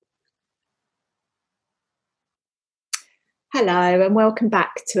Hello, and welcome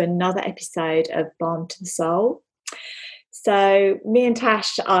back to another episode of Balm to the Soul. So, me and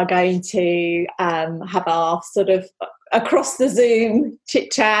Tash are going to have our sort of across the Zoom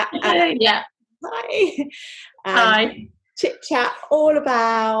chit chat. Yeah. Hi. Hi. Chit chat all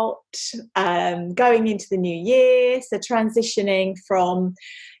about going into the new year. So, transitioning from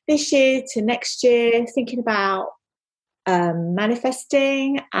this year to next year, thinking about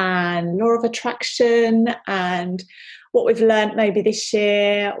manifesting and law of attraction and what we've learned maybe this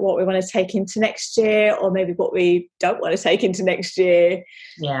year, what we want to take into next year, or maybe what we don't want to take into next year.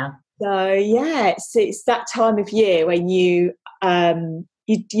 Yeah. So yeah, it's that time of year when you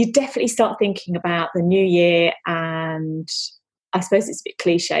definitely start thinking about the new year, and I suppose it's a bit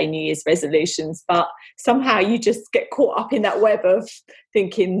cliche, New Year's resolutions, but somehow you just get caught up in that web of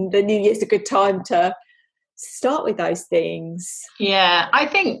thinking the new year's a good time to start with those things. Yeah. I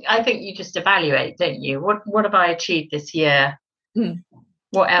think you just evaluate, don't you? What have I achieved this year?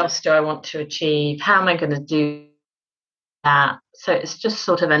 What else do I want to achieve? How am I going to do that? So it's just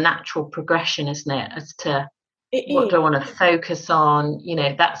sort of a natural progression, isn't it? As to what do I want to focus on,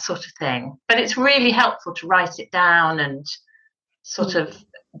 that sort of thing. But it's really helpful to write it down and sort of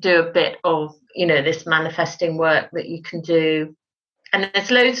do a bit of, this manifesting work that you can do. And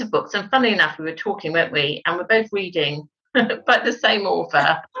there's loads of books. And funny enough, we were talking, weren't we? And we're both reading by the same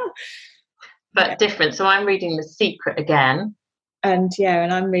author, but different. So I'm reading The Secret again. And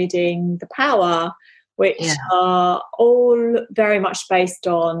I'm reading The Power, which are all very much based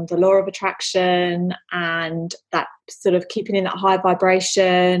on the law of attraction and that sort of keeping in that high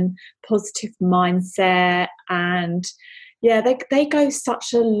vibration, positive mindset. And they go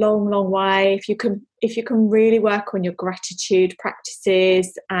such a long way if you can really work on your gratitude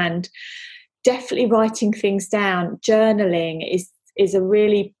practices, and definitely writing things down. Journaling is a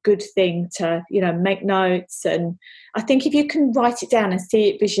really good thing to make notes, and I think if you can write it down and see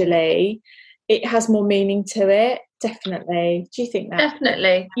it visually, it has more meaning to it. Definitely. Do you think that?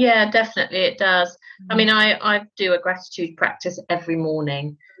 Definitely. Yeah, definitely it does. I mean, I do a gratitude practice every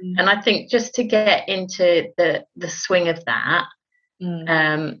morning. And I think just to get into the swing of that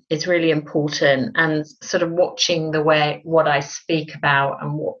is really important, and sort of watching what I speak about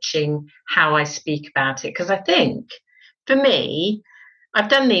and watching how I speak about it. Because I think for me, I've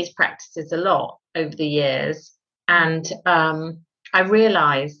done these practices a lot over the years, and I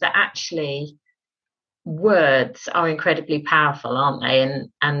realised that actually words are incredibly powerful, aren't they?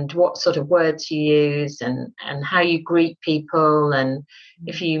 And what sort of words you use, and how you greet people, and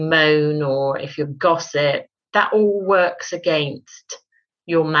if you moan or if you gossip, that all works against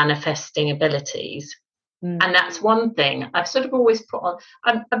your manifesting abilities. And that's one thing I've sort of always put on.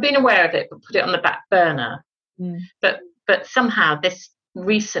 I've been aware of it, but put it on the back burner. But somehow this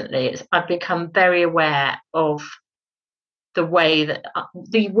recently, I've become very aware of the way that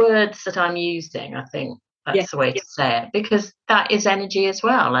the words that I'm using. I think that's the way to say it, because that is energy as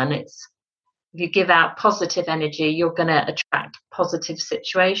well. And if you give out positive energy, you're going to attract positive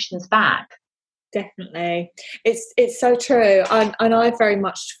situations back. Definitely. It's so true. And I've very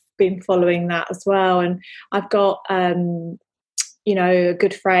much been following that as well. And I've got a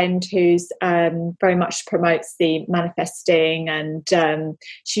good friend who's very much promotes the manifesting, and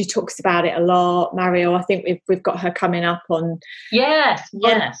she talks about it a lot. Mario, I think we've got her coming up on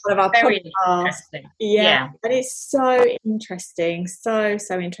one of our very interesting. And it's so interesting, so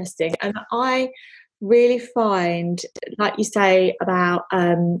interesting. And I really find, like you say about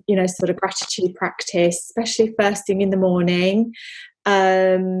sort of gratitude practice, especially first thing in the morning,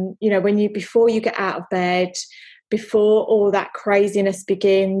 before you get out of bed, before all that craziness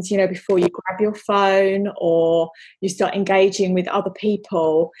begins, before you grab your phone or you start engaging with other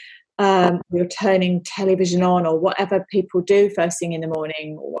people, you're turning television on or whatever people do first thing in the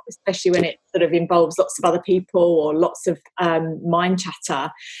morning, especially when it sort of involves lots of other people or lots of mind chatter,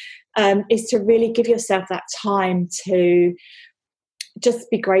 is to really give yourself that time to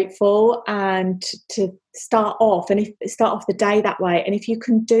just be grateful and to start off the day that way. And if you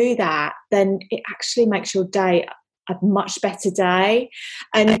can do that, then it actually makes your day a much better day.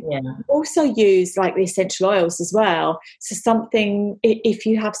 And also use like the essential oils as well. So something, if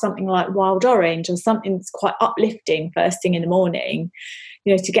you have something like wild orange or something that's quite uplifting first thing in the morning,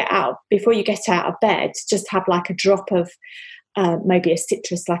 to get out before you get out of bed, just have like a drop of maybe a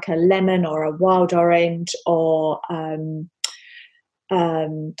citrus, like a lemon or a wild orange or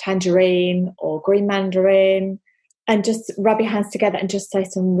tangerine or green mandarin, and just rub your hands together and just say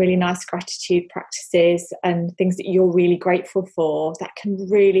some really nice gratitude practices and things that you're really grateful for. That can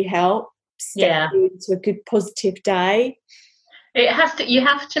really help step you into a good positive day. You have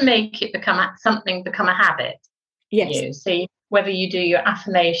to make it become a habit. Yes. you. See, whether you do your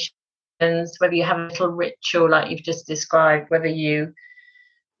affirmations, whether you have a little ritual like you've just described, whether you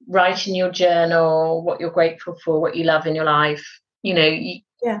write in your journal what you're grateful for, what you love in your life,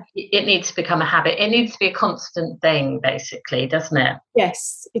 it needs to become a habit. It needs to be a constant thing, basically, doesn't it?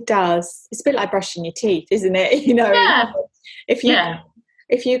 Yes, it does. It's a bit like brushing your teeth, isn't it? Yeah.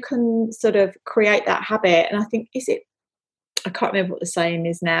 If you can sort of create that habit, and I think, I can't remember what the saying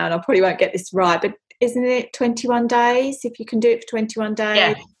is now, and I probably won't get this right, but isn't it 21 days? If you can do it for 21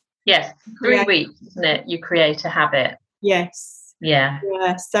 days. Yes. 3 weeks, isn't it? You create a habit. Yes. Yeah.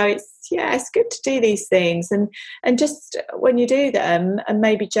 So it's good to do these things, and just when you do them, and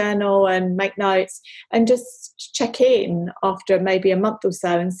maybe journal and make notes, and just check in after maybe a month or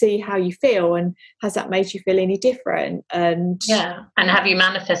so and see how you feel, and has that made you feel any different? And have you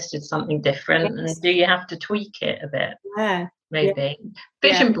manifested something different? Yes. And do you have to tweak it a bit? Yeah. Maybe.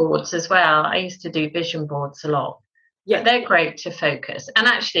 Vision boards as well. I used to do vision boards a lot. Yeah. But they're great to focus. And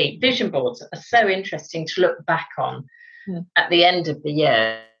actually, vision boards are so interesting to look back on at the end of the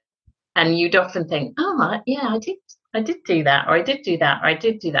year. And you'd often think, I did do that, or I did do that, or I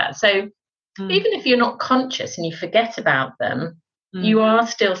did do that. So even if you're not conscious and you forget about them, you are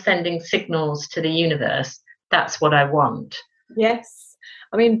still sending signals to the universe. That's what I want. Yes.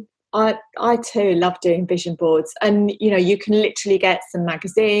 I mean, I too love doing vision boards, and you can literally get some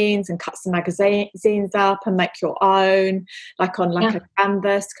magazines and cut some magazines up and make your own, like on a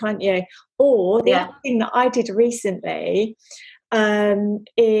canvas, can't you? Or the other thing that I did recently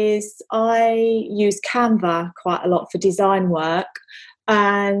is I use Canva quite a lot for design work,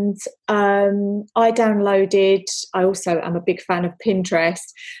 and I also am a big fan of Pinterest,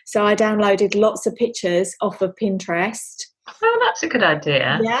 so I downloaded lots of pictures off of Pinterest. Oh, that's a good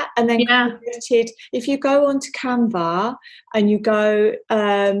idea. Yeah, and then if you go onto Canva and you go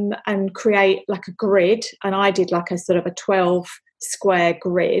and create like a grid, and I did like a sort of a 12 square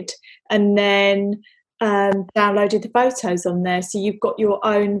grid, and then downloaded the photos on there, so you've got your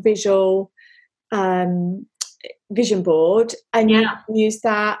own visual vision board, and you can use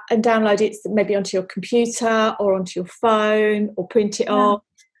that and download it maybe onto your computer or onto your phone, or print it off.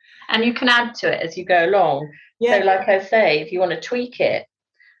 And you can add to it as you go along. So like I say, if you want to tweak it,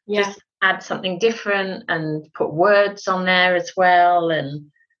 just add something different and put words on there as well. And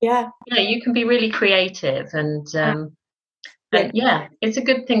you can be really creative, and it's a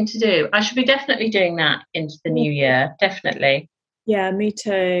good thing to do. I should be definitely doing that into the new year. Definitely. Yeah, me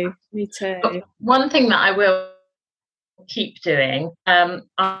too. But one thing that I will keep doing,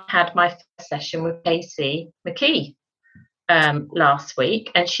 I had my first session with Casey McKee last week,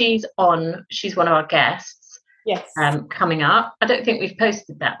 and she's one of our guests. Yes. Coming up. I don't think we've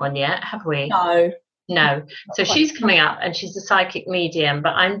posted that one yet, have we? No. So she's coming up, and she's a psychic medium,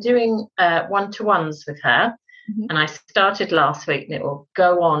 but I'm doing one-to-ones with her, and I started last week, and it will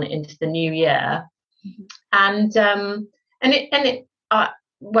go on into the new year. And the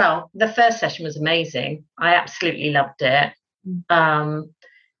first session was amazing. I absolutely loved it.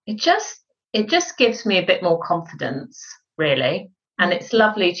 It just gives me a bit more confidence, really. And it's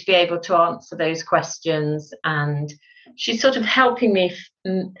lovely to be able to answer those questions. And she's sort of helping me,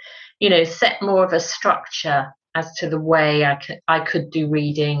 set more of a structure as to the way I could do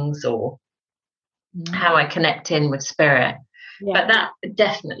readings, or how I connect in with spirit. But that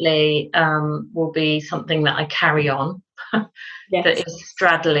definitely will be something that I carry on, that is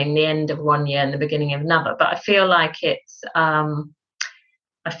straddling the end of one year and the beginning of another. But I feel like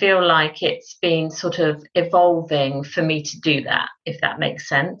it's been sort of evolving for me to do that, if that makes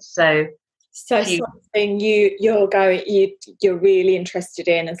sense. So something you're really interested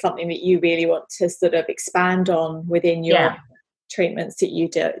in, and something that you really want to sort of expand on within your treatments that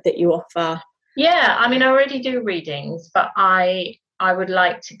you offer. Yeah, I mean, I already do readings, but I would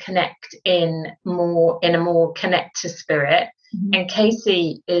like to connect in a more connect to spirit. And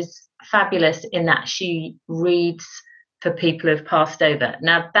Casey is fabulous in that she reads for people who've passed over.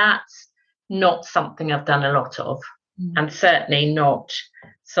 Now, that's not something I've done a lot of, and certainly not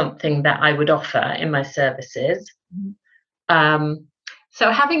something that I would offer in my services.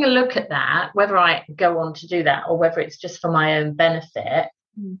 So having a look at that, whether I go on to do that or whether it's just for my own benefit,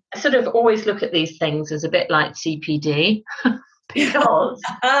 I sort of always look at these things as a bit like CPD, because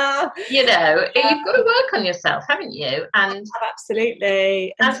you've got to work on yourself, haven't you? And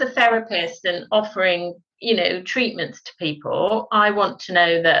absolutely, as a therapist and offering treatments to people, I want to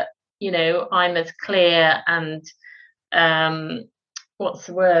know that I'm as clear and what's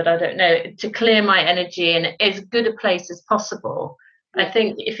the word, I don't know, to clear my energy in as good a place as possible, I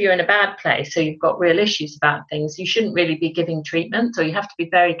think if you're in a bad place, so you've got real issues about things, you shouldn't really be giving treatment, or you have to be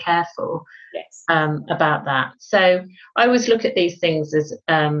very careful about that. So I always look at these things as,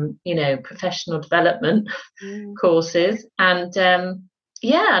 professional development courses. And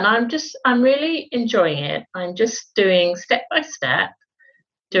and I'm really enjoying it. I'm just doing step by step,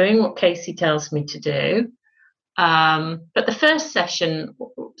 doing what Casey tells me to do. But the first session,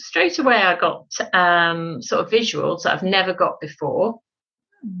 straight away, I got sort of visuals that I've never got before.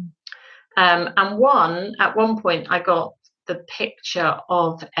 And at one point, I got the picture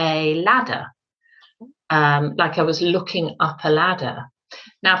of a ladder, like I was looking up a ladder.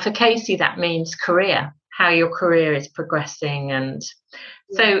 Now, for Casey, that means career, how your career is progressing. And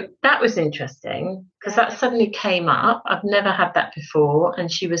so that was interesting, because that suddenly came up. I've never had that before.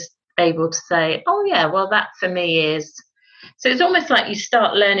 And she was able to say, oh yeah, well, that for me is, so it's almost like you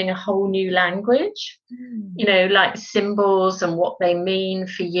start learning a whole new language, like symbols and what they mean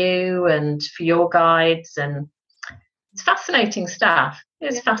for you and for your guides. And it's fascinating stuff.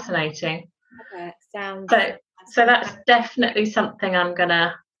 It's fascinating. Okay, sounds so that's definitely something I'm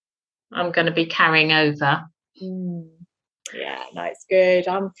gonna be carrying over. Yeah, no, it's good.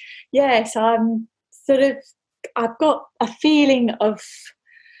 Yes, I'm sort of, I've got a feeling of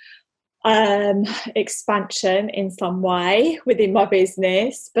expansion in some way within my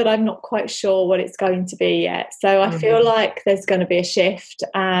business, but I'm not quite sure what it's going to be yet. So I feel like there's going to be a shift,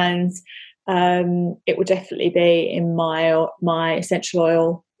 and it will definitely be in my essential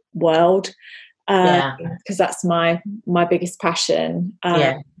oil world, because that's my biggest passion.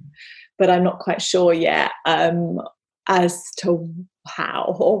 But I'm not quite sure yet as to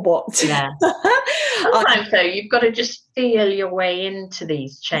how or what. Yeah. Sometimes though, you've got to just feel your way into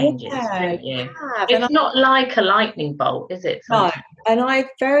these changes, don't you? It's not like a lightning bolt, is it? No, and I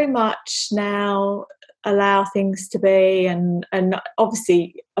very much now allow things to be, and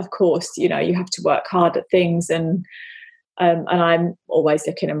obviously, of course, you have to work hard at things, and I'm always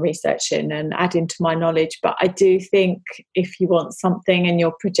looking and researching and adding to my knowledge. But I do think if you want something and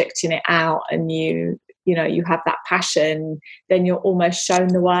you're projecting it out, and you have that passion, then you're almost shown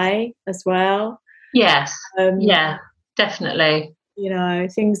the way as well. Yes. Yeah, definitely.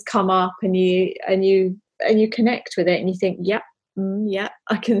 Things come up, and you connect with it, and you think, yep,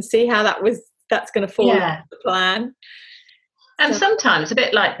 I can see how that's going to fall into the plan. And sometimes a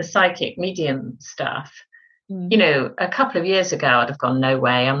bit like the psychic medium stuff. A couple of years ago, I'd have gone, no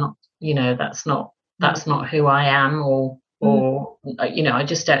way, I'm not. That's not who I am, or I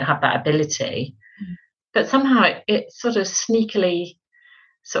just don't have that ability. But somehow it sort of sneakily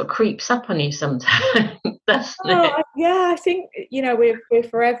sort of creeps up on you sometimes, doesn't it? Yeah, I think we're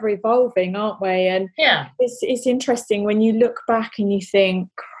forever evolving, aren't we? And it's interesting when you look back and you think,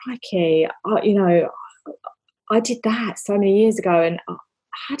 crikey, I did that so many years ago, and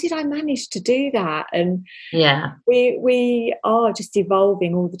how did I manage to do that? And we are just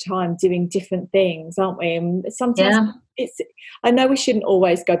evolving all the time, doing different things, aren't we? And sometimes I know we shouldn't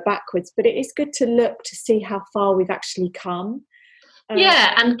always go backwards, but it is good to look to see how far we've actually come.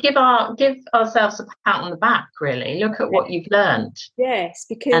 And give ourselves a pat on the back, really. Look at what you've learned. Yes,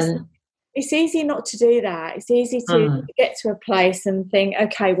 because it's easy not to do that. It's easy to get to a place and think,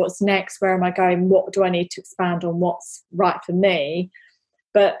 okay, what's next? Where am I going? What do I need to expand on? What's right for me?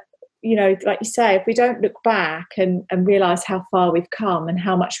 But, like you say, if we don't look back and realise how far we've come and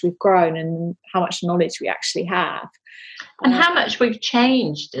how much we've grown and how much knowledge we actually have. And how much we've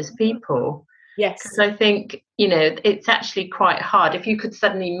changed as people. Yes. Because I think, it's actually quite hard. If you could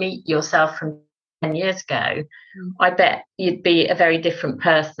suddenly meet yourself from 10 years ago, I bet you'd be a very different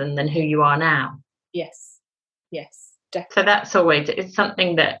person than who you are now. Yes, definitely. So that's always, it's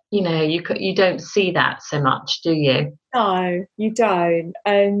something that, you don't see that so much, do you? No, you don't.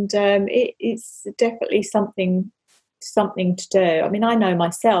 And it's definitely something to do. I mean, I know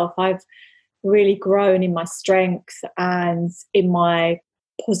myself, I've really grown in my strength and in my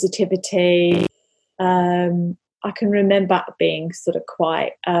positivity. I can remember being sort of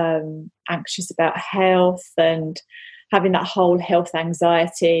quite anxious about health and having that whole health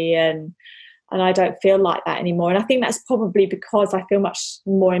anxiety, and I don't feel like that anymore. And I think that's probably because I feel much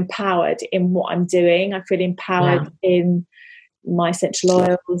more empowered in what I'm doing. I feel empowered in my essential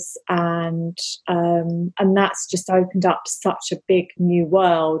oils, and that's just opened up such a big new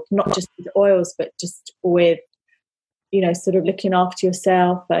world, not just with oils, but just with, sort of looking after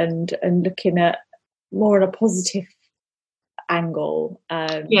yourself and looking at more on a positive angle.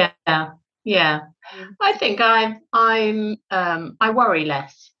 I think I worry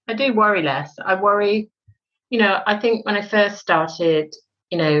less. I do worry less. I worry, I think when I first started,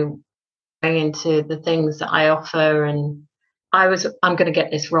 going into the things that I offer and I'm going to get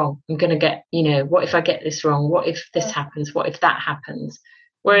this wrong. I'm going to get, what if I get this wrong? What if this happens? What if that happens?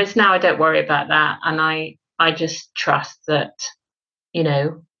 Whereas now I don't worry about that. And I just trust that,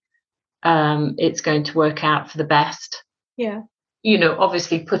 it's going to work out for the best. Yeah.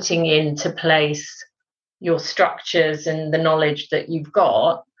 Obviously putting into place your structures and the knowledge that you've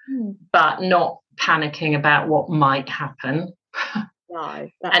got, but not panicking about what might happen. No,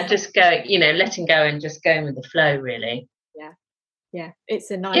 and just go, letting go and just going with the flow, really. Yeah, it's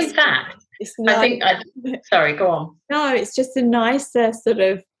a nice. In fact, sorry, go on. No, it's just a nicer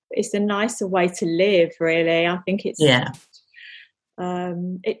it's a nicer way to live, really. I think it's. Yeah. I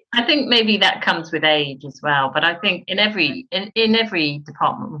think maybe that comes with age as well, but I think in every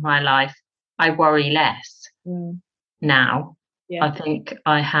department of my life, I worry less now. Yeah. I think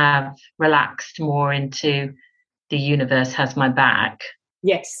I have relaxed more into the universe has my back.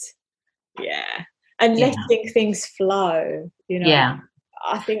 Yes. Yeah. And letting things flow, Yeah.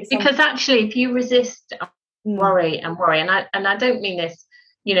 I think because actually, if you resist worry, and I don't mean this,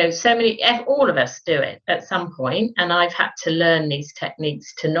 all of us do it at some point, and I've had to learn these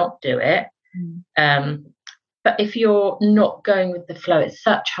techniques to not do it. But if you're not going with the flow, it's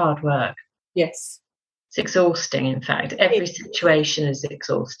such hard work. Yes. It's exhausting, in fact. Every situation is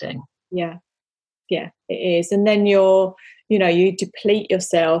exhausting. Yeah. Yeah, it is. And then you deplete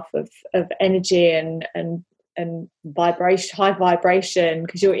yourself of energy and vibration, high vibration,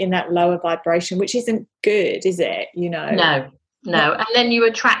 because you're in that lower vibration, which isn't good, is it? No. And then you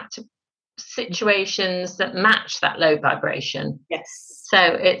attract situations that match that low vibration. Yes. So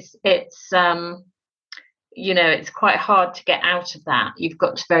it's it's quite hard to get out of that. You've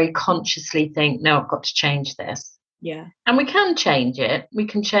got to very consciously think, no, I've got to change this. Yeah. And we can change it. We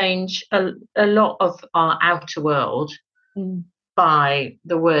can change a lot of our outer world by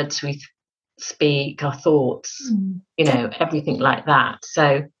the words we speak, our thoughts, everything like that.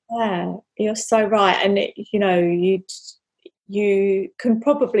 So yeah, you're so right. And we can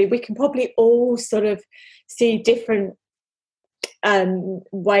probably all sort of see different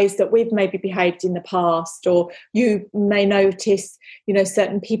ways that we've maybe behaved in the past, or you may notice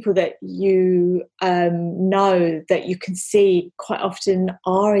certain people that you know that you can see quite often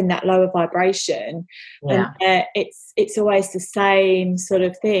are in that lower vibration. And it's always the same sort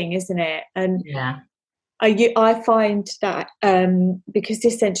of thing, isn't it? And I find that because the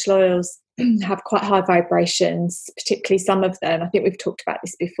essential oils have quite high vibrations, particularly some of them. I think we've talked about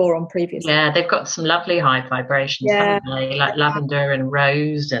this before on previous. Yeah, they've got some lovely high vibrations, haven't they? Like lavender and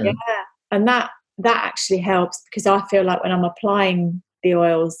rose, and that actually helps, because I feel like when I'm applying the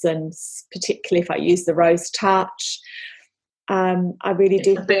oils, and particularly if I use the rose touch, I really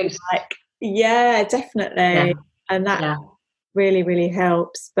do feel like, definitely, and that really, really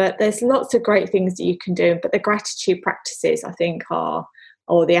helps. But there's lots of great things that you can do. But the gratitude practices, I think, or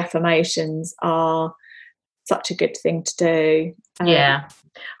the affirmations are such a good thing to do. I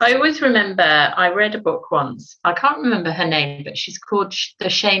always remember, I read a book once, I can't remember her name, but she's called The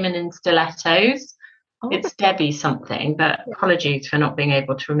Shaman in Stilettos. It's Debbie something, but apologies for not being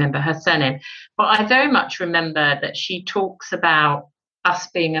able to remember her surname. But I very much remember that she talks about us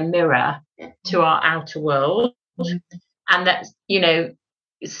being a mirror to our outer world, and that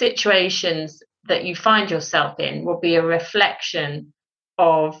situations that you find yourself in will be a reflection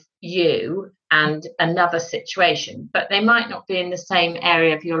of you and another situation, but they might not be in the same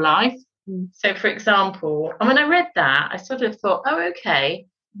area of your life. So for example, when I read that, I sort of thought, oh, okay,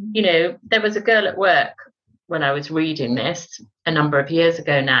 there was a girl at work when I was reading this a number of years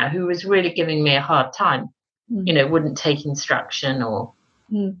ago now who was really giving me a hard time, wouldn't take instruction or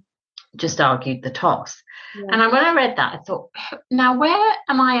just argued the toss. And when I read that, I thought, now where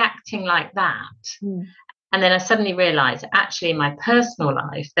am I acting like that? And then I suddenly realised, actually, in my personal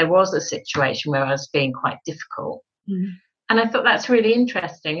life, there was a situation where I was being quite difficult. And I thought, that's really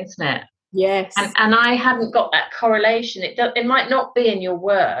interesting, isn't it? Yes. And I hadn't got that correlation. It might not be in your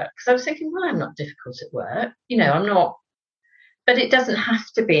work. Because I was thinking, well, I'm not difficult at work. I'm not. But it doesn't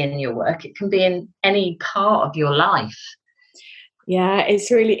have to be in your work. It can be in any part of your life. Yeah,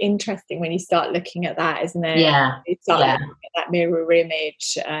 it's really interesting when you start looking at that, isn't it? Yeah. You start looking at that mirror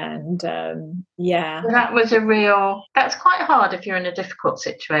image, and Well, that's quite hard if you're in a difficult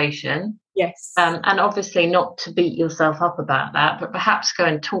situation. Yes. And obviously not to beat yourself up about that, but perhaps go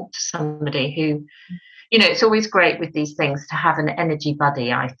and talk to somebody who, it's always great with these things to have an energy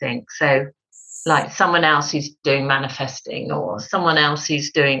buddy, I think. So like someone else who's doing manifesting, or someone else who's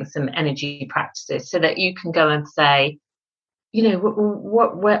doing some energy practices, so that you can go and say,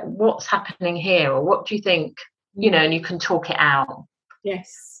 what's happening here, or what do you think, and you can talk it out.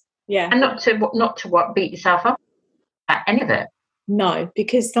 Yes. Yeah. And not to beat yourself up about any of it. No,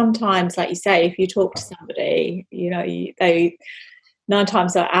 because sometimes, like you say, if you talk to somebody, they 9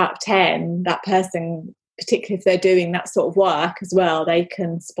 times out of 10, that person, particularly if they're doing that sort of work as well, they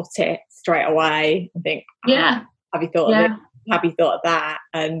can spot it straight away and think, yeah, have you thought of it? Have you thought of that?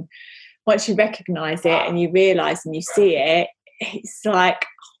 And once you recognise it and you realise and you see it, it's like,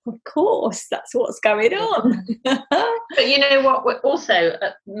 of course, that's what's going on. But you know what? We're also,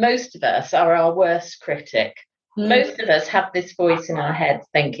 most of us are our worst critic. Most of us have this voice in our heads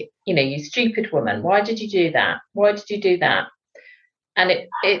thinking, you stupid woman, why did you do that? Why did you do that? And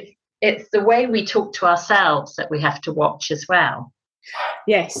it's the way we talk to ourselves that we have to watch as well.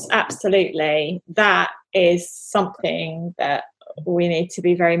 Yes, absolutely. That is something that we need to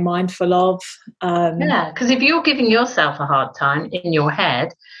be very mindful of. Because if you're giving yourself a hard time in your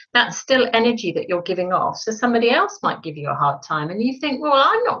head, that's still energy that you're giving off. So somebody else might give you a hard time and you think, well,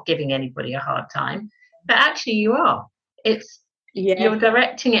 I'm not giving anybody a hard time. But actually you are. You're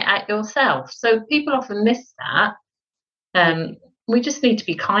directing it at yourself. So people often miss that. We just need to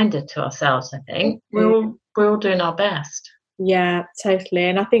be kinder to ourselves, I think. We're all doing our best. Yeah, totally.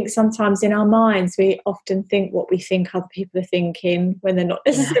 And I think sometimes in our minds we often think what we think other people are thinking when they're not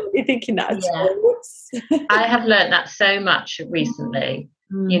necessarily thinking that at all. I have learned that so much recently.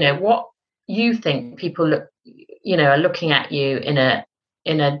 What you think people are looking at you in a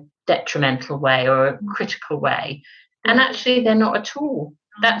detrimental way or a critical way, and actually they're not at all.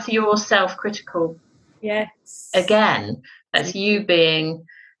 That's your self-critical. Yes. Again, that's you being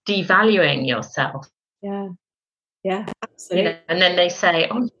devaluing yourself. Yeah, absolutely. And then they say,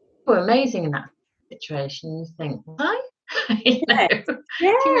 oh, you're amazing in that situation. You think, why? Do you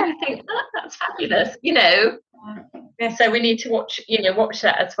really think that's fabulous? So we need to watch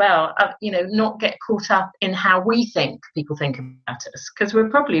that as well. Not get caught up in how we think people think about us, because we're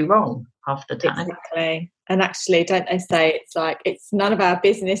probably wrong half the time. Exactly. And actually, don't they say it's none of our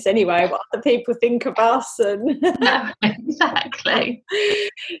business anyway what other people think of us? And no, exactly.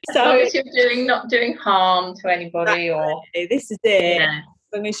 So as long as you're not doing harm to anybody, or this is it. As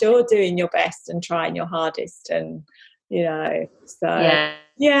long as you're doing your best and trying your hardest, and it's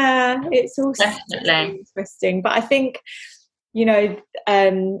also definitely interesting. But I think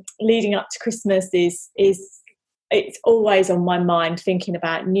leading up to Christmas is it's always on my mind, thinking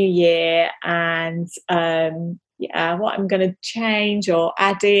about New Year and what I'm going to change or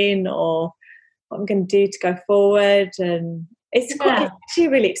add in, or what I'm going to do to go forward. And it's actually a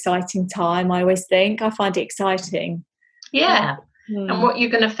really exciting time. I always think I find it exciting. And what you're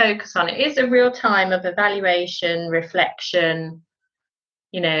going to focus on, it is a real time of evaluation, reflection.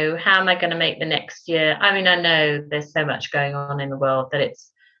 How am I going to make the next year? I mean, I know there's so much going on in the world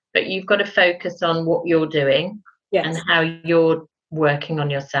but you've got to focus on what you're doing and how you're working on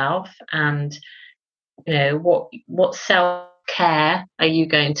yourself, and what self-care are you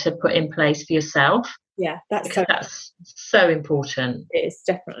going to put in place for yourself? That's so important. It is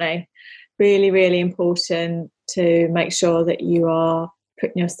definitely really, really important to make sure that you are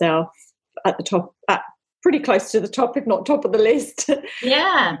putting yourself at the top, pretty close to the top, if not top of the list.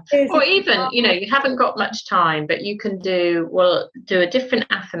 Or even, you haven't got much time, but you can do a different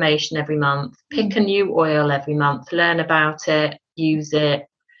affirmation every month, pick a new oil every month, learn about it, use it,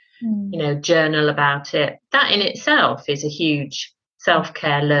 journal about it. That in itself is a huge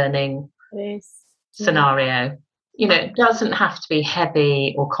self-care learning scenario. It doesn't have to be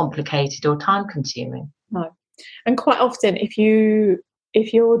heavy or complicated or time consuming. No. And quite often if you're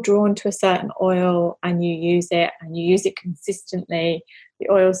drawn to a certain oil and you use it consistently, the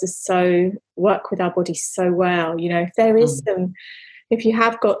oils work with our body so well. If there is if you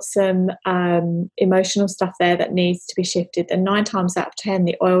have got some emotional stuff there that needs to be shifted, then 9 times out of 10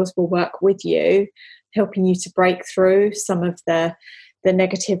 the oils will work with you, helping you to break through some of the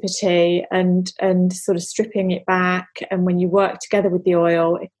negativity and sort of stripping it back. And when you work together with the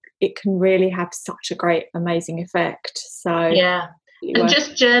oil, it can really have such a great, amazing effect. So and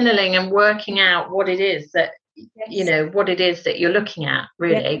just journaling and working out what it is that what it is that you're looking at,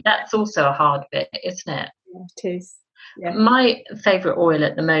 really. That's also a hard bit, isn't it? It is. My favourite oil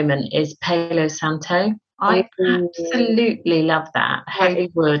at the moment is Palo Santo. I absolutely love that.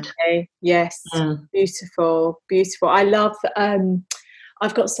 Holy wood. Yes. Beautiful. I love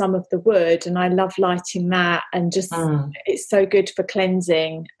I've got some of the wood and I love lighting that, and just it's so good for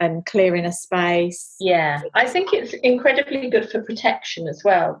cleansing and clearing a space. I think it's incredibly good for protection as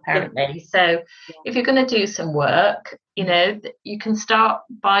well, apparently. So if you're going to do some work, you can start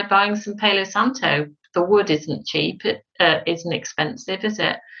by buying some Palo Santo. The wood isn't cheap, it isn't expensive, is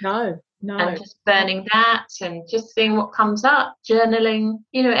it? No. No. And just burning that and just seeing what comes up, journaling,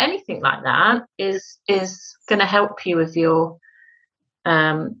 anything like that is going to help you with your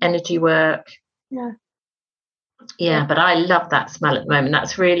energy work. Yeah, but I love that smell at the moment.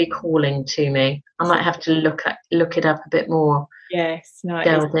 That's really calling to me. I might have to look it up a bit more. Yes, no,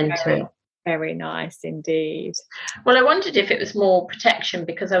 delve into it. Very nice indeed. Well, I wondered if it was more protection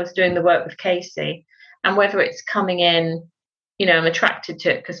because I was doing the work with Casey, and whether it's coming in, I'm attracted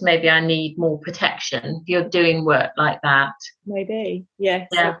to it because maybe I need more protection. If you're doing work like that. Maybe, yes.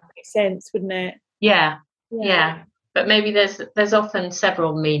 Yeah. That makes sense, wouldn't it? Yeah. But maybe there's often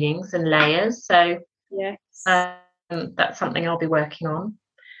several meanings and layers. So yes. That's something I'll be working on.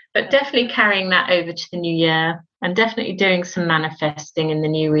 But definitely carrying that over to the new year and definitely doing some manifesting in the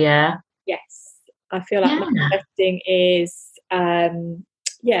new year. Yes. I feel like manifesting is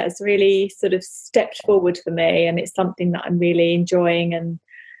it's really sort of stepped forward for me, and it's something that I'm really enjoying and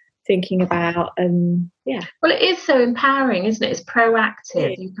thinking about. And well, it is so empowering, isn't it? It's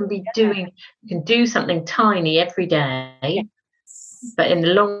proactive. You can be you can do something tiny every day, but in the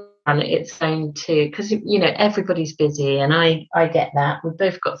long run it's going to, because everybody's busy, and I get that. We've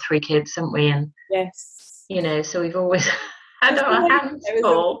both got 3 kids, haven't we? And so we've always had our hands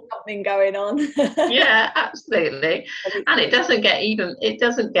full. Something going on. Yeah, absolutely. And it doesn't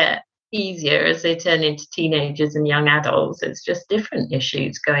get easier as they turn into teenagers and young adults. It's just different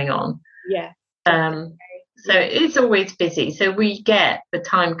issues going on. So it's always busy. So we get the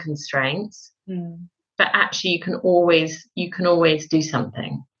time constraints, but actually you can always do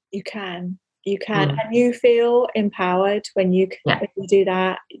something. You can, and you feel empowered when you do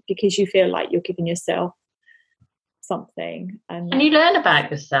that, because you feel like you're giving yourself something, and you learn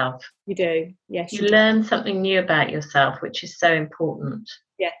about yourself. You do, yes. You learn something new about yourself, which is so important.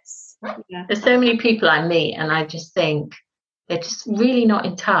 Yes. Yeah. There's so many people I meet, and I just think they're just really not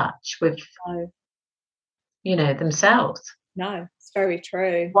in touch with, themselves. No, it's very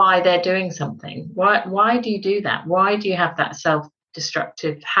true. Why they're doing something? Why do you do that? Why do you have that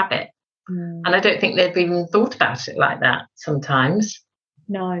self-destructive habit? And I don't think they've even thought about it like that sometimes.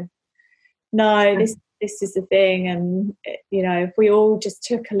 No, this is the thing. And if we all just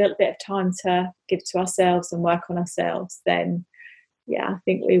took a little bit of time to give to ourselves and work on ourselves, then I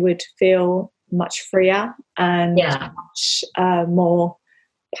think we would feel much freer and much more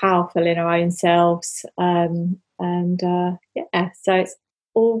powerful in our own selves. So it's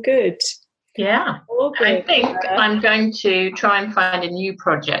all good. Yeah, all good. I think I'm going to try and find a new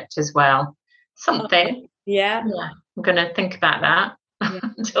project as well. Something. I'm going to think about that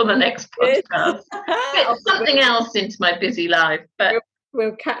until the next podcast. Fit something else into my busy life, but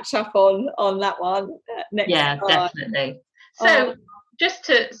we'll catch up on that one next time. Definitely. So just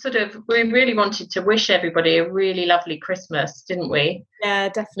to sort of, we really wanted to wish everybody a really lovely Christmas, didn't we? Yeah,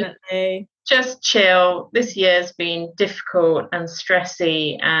 definitely. Just chill. This year's been difficult and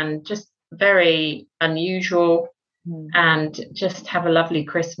stressy and just very unusual, and just have a lovely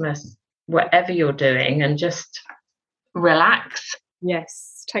Christmas whatever you're doing, and just relax.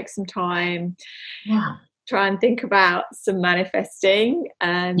 Yes, take some time. Try and think about some manifesting,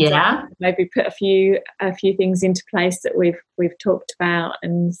 and maybe put a few things into place that we've talked about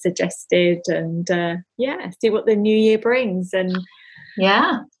and suggested, and see what the new year brings, and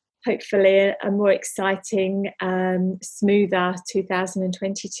hopefully a more exciting, smoother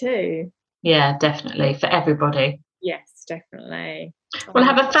 2022. Yeah, definitely, for everybody. Yes, definitely. Well,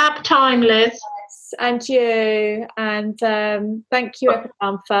 have a fab time, Liz. Yes, and you. And thank you,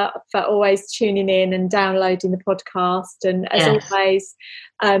 everyone, for always tuning in and downloading the podcast. And as always,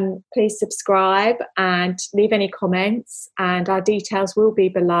 please subscribe and leave any comments. And our details will be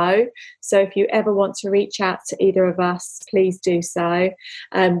below. So if you ever want to reach out to either of us, please do so.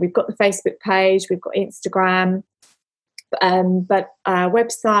 We've got the Facebook page, we've got Instagram. But our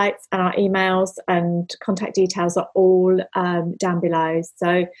websites and our emails and contact details are all down below.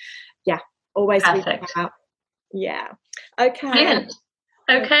 So, always reach out. Yeah. Okay. Brilliant.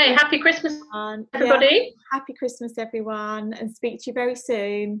 Okay. Happy Christmas, everybody. Happy Christmas, everyone, and speak to you very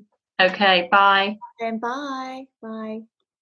soon. Okay. Bye. Then bye. Bye.